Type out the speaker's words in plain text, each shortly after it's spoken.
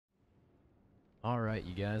Alright,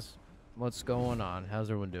 you guys. What's going on? How's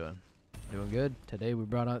everyone doing? Doing good? Today we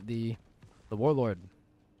brought out the Warlord.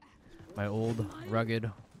 My old, rugged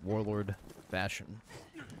Warlord fashion.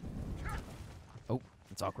 Oh,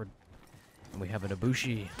 it's awkward. And we have an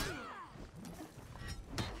Ibushi.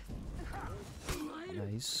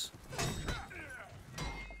 Nice.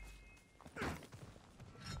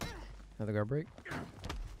 Another guard break.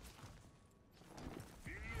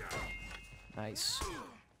 Nice.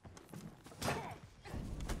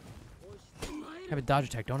 I have a dodge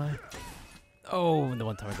attack, don't I? Oh, and the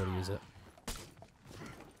one time I go to use it.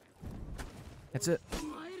 That's it.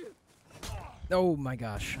 Oh my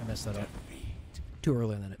gosh, I messed that up. Too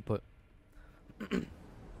early on that input.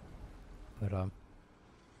 But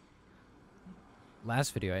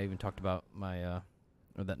last video I even talked about my or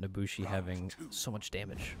that Nabushi having so much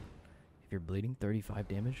damage. If you're bleeding, 35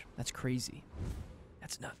 damage. That's crazy.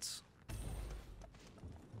 That's nuts.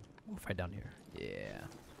 We'll fight down here. Yeah.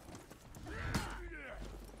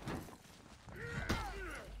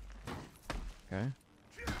 Okay.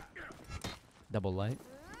 Double light.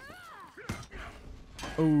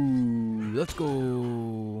 Oh, let's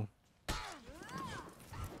go.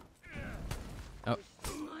 Oh.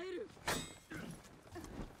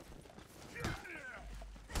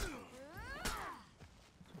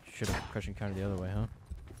 Should have crushing counter the other way, huh?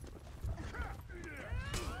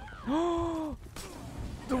 Oh,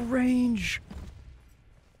 the range.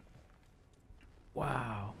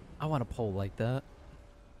 Wow. I want a pole like that.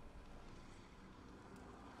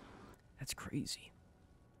 That's crazy.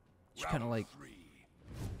 She kind of like,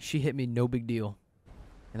 she hit me, no big deal.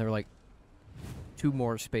 And there were like 2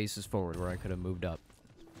 more spaces forward where I could have moved up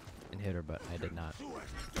and hit her, but I did not.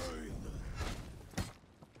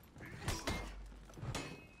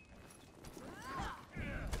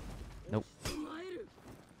 Nope.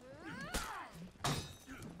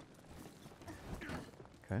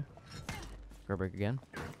 Okay. Guard break again.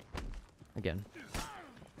 Again.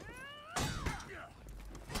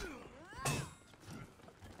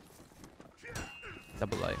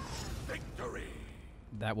 Double light. Victory.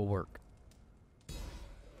 That will work.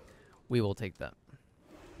 We will take that.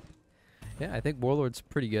 Yeah, I think Warlord's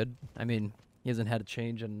pretty good. I mean, he hasn't had a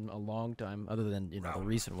change in a long time, other than, you know, the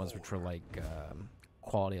recent ones, which were like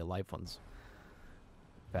quality of life ones.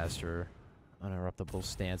 Faster, uninterruptible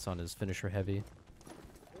stance on his finisher heavy.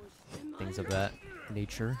 Things of that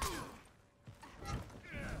nature.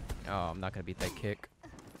 Oh, I'm not gonna beat that kick.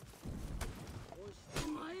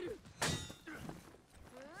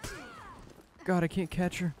 God, I can't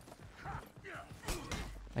catch her.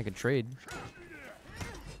 I can trade.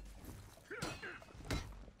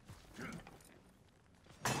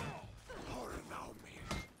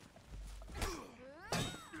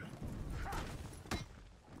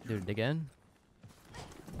 Dude, again?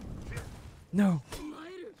 No!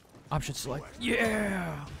 Option select.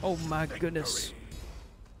 Yeah! Oh my goodness.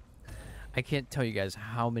 I can't tell you guys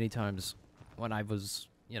how many times when I was,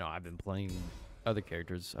 you know, I've been playing other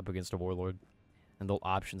characters up against a Warlord, and they'll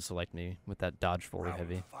option select me with that dodge forward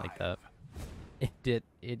heavy like that.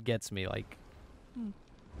 It gets me like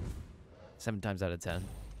 7 times out of 10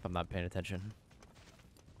 if I'm not paying attention.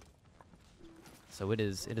 So it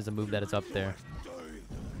is a move that is up there.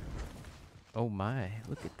 Oh my,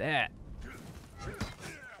 look at that.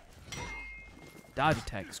 Dodge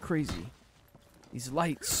attack is crazy. These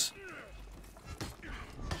lights.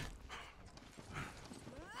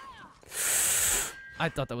 I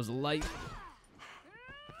thought that was a light.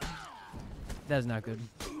 That is not good.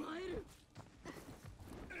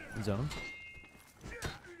 Zone.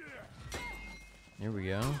 Here we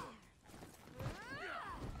go.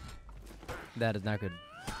 That is not good.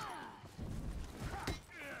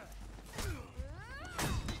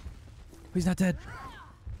 He's not dead.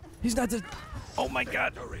 He's not dead. Oh my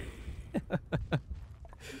god.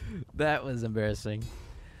 That was embarrassing.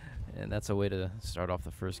 And that's a way to start off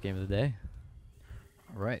the first game of the day.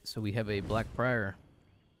 Alright, so we have a Black Prior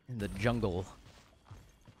in the jungle.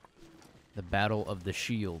 The Battle of the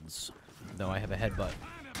Shields. Though I have a headbutt.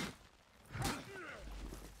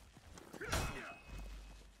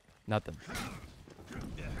 Nothing.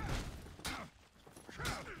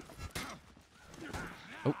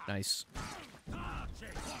 Oh, nice.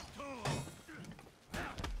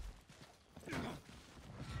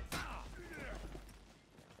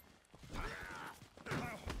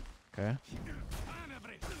 Okay.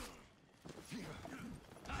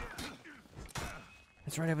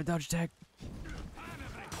 That's right, I have a dodge attack.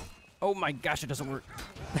 Oh my gosh, it doesn't work.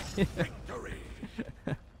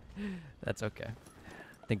 That's okay.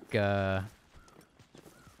 I think, I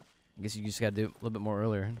guess you just gotta do it a little bit more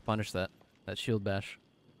earlier to punish that shield bash.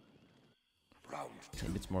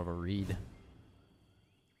 Maybe it's more of a read.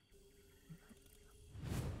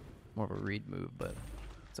 More of a read move, but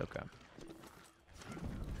it's okay.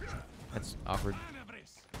 That's awkward.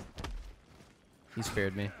 He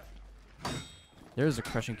spared me. There's a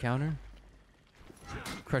crushing counter.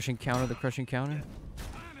 Crushing counter, the crushing counter.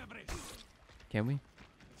 Can we?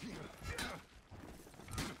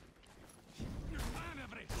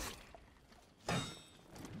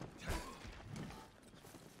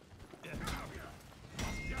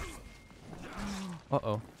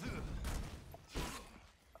 Uh-oh.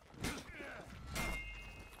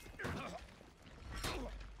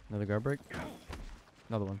 Another guard break?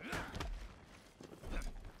 Another one.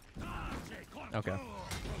 Okay.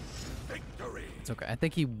 It's okay. I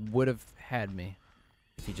think he would have had me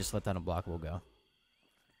if he just let that unblockable go.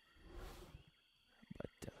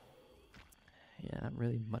 But, yeah, not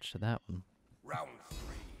really much to that one. Round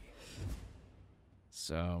 3.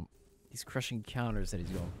 So, these crushing counters that he's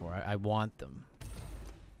going for, I want them.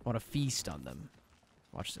 I want to feast on them.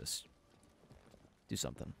 Watch this. Do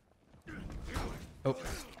something. Oh.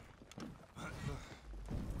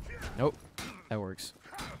 Nope. That works.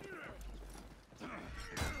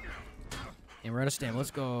 And we're out of stamina. Let's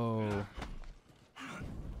go.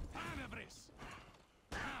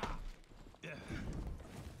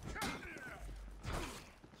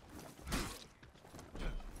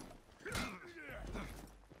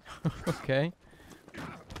 Okay.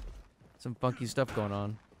 Some funky stuff going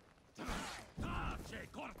on.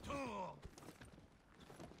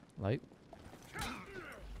 Light.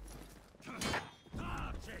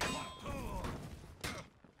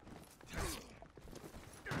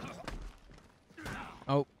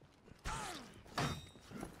 Oh.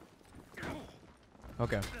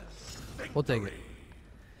 Okay. We'll take it.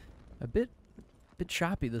 A bit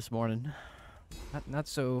choppy this morning. Not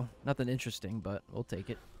so, nothing interesting, but we'll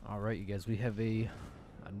take it. All right, you guys, we have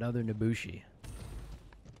another Nobushi.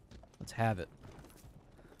 Let's have it.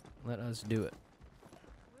 Let us do it.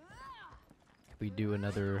 Can we do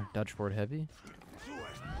another dodge forward heavy?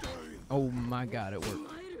 Oh my god, it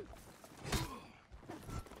worked.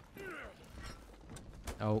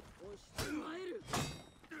 Oh.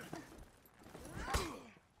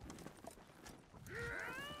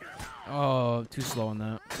 Oh, too slow on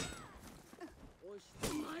that.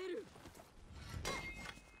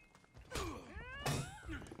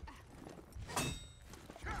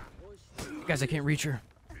 Guys, I can't reach her.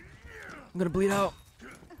 I'm gonna bleed out.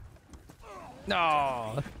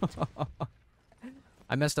 No.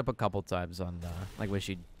 I messed up a couple times on like when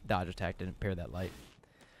she dodge attacked and pair that light.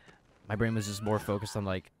 My brain was just more focused on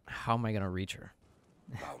like, how am I gonna reach her?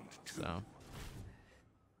 So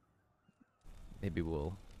maybe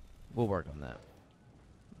we'll work on that.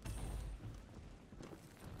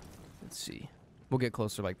 Let's see. We'll get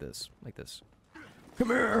closer like this. Like this. Come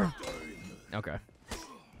here. Okay.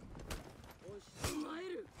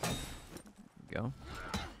 Go.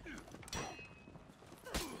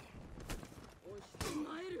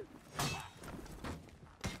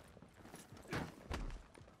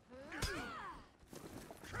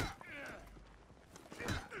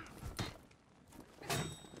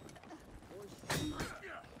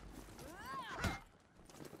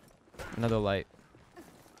 Another light.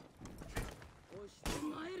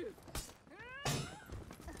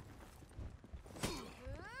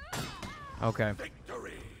 Okay.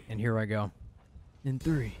 And here I go. In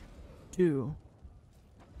 3, 2.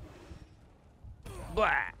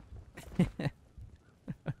 Blah.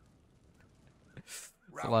 It's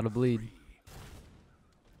a lot of bleed.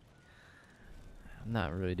 I'm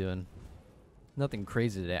not really doing nothing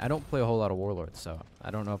crazy today. I don't play a whole lot of Warlords, so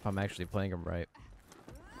I don't know if I'm actually playing them right.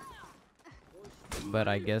 But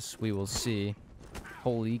I guess we will see.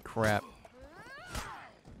 Holy crap.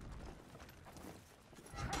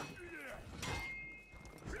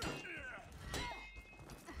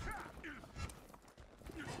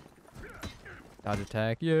 Dodge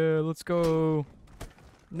attack. Yeah, let's go.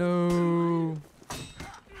 No.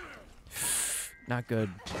 Not good.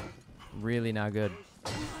 Really not good.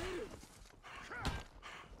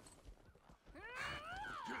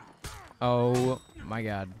 Oh my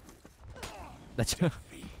god. That's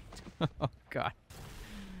oh god.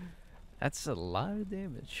 That's a lot of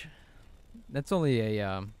damage. That's only a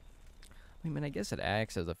I mean, I guess it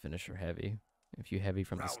acts as a finisher heavy. If you heavy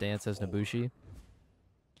from the stance as Nobushi.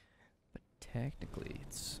 But technically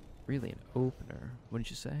it's really an opener, wouldn't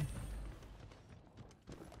you say?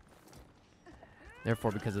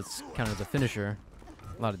 Therefore, because it's counted as a finisher,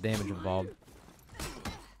 a lot of damage involved.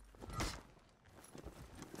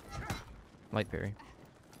 Light parry.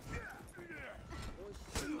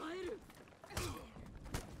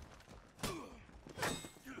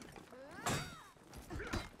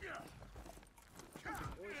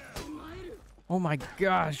 Oh my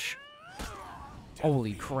gosh.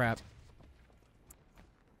 Holy crap.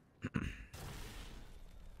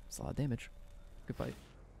 That's a lot of damage. Good fight.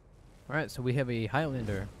 Alright, so we have a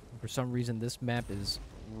Highlander. For some reason, this map is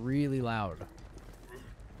really loud.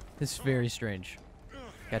 It's very strange.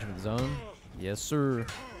 Catch him in the zone. Yes, sir.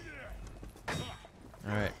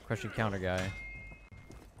 Alright, crushing counter guy.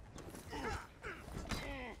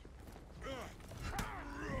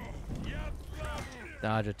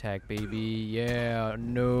 Dodge attack, baby. Yeah,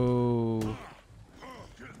 no.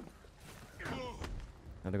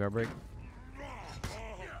 Another guard break.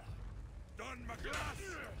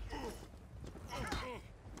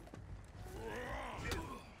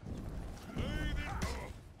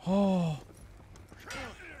 Oh.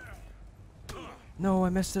 No, I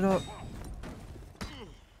messed it up.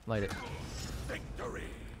 Light it.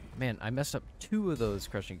 Man, I messed up 2 of those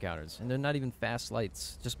crushing counters, and they're not even fast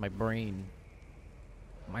lights. Just my brain.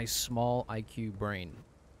 My small IQ brain.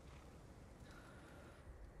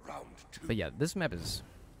 But yeah, this map is,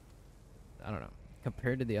 I don't know,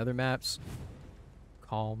 compared to the other maps,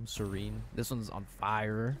 calm, serene. This one's on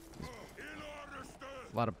fire.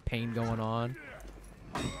 A lot of pain going on.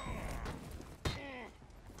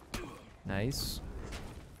 Nice.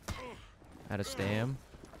 Out of stam.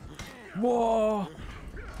 Whoa!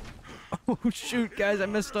 Oh shoot, guys, I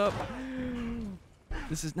messed up.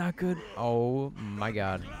 This is not good. Oh my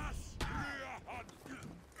god.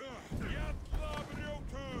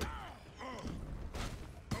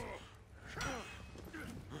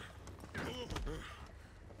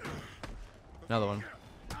 Another one.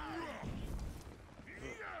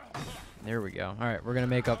 There we go. Alright, we're gonna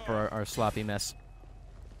make up for our sloppy mess.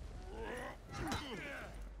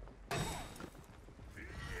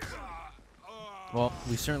 Well,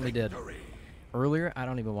 we certainly did. Earlier, I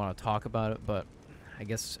don't even want to talk about it, but I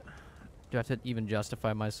guess, do I have to even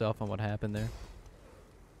justify myself on what happened there?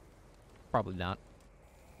 Probably not.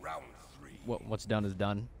 Round 3. What's done is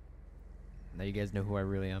done. Now you guys know who I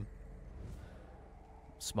really am.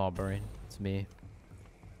 Small brain. It's me.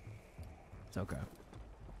 It's okay.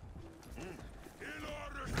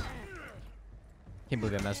 Can't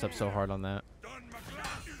believe I messed up so hard on that.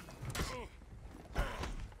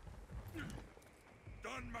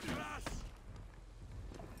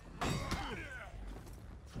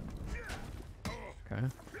 Okay.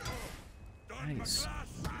 Nice.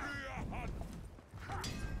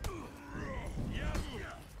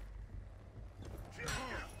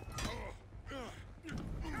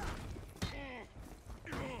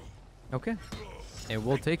 Okay. And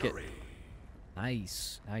we'll take it.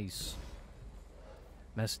 Nice. Nice.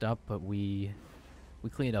 Messed up, but we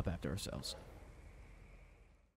cleaned up after ourselves.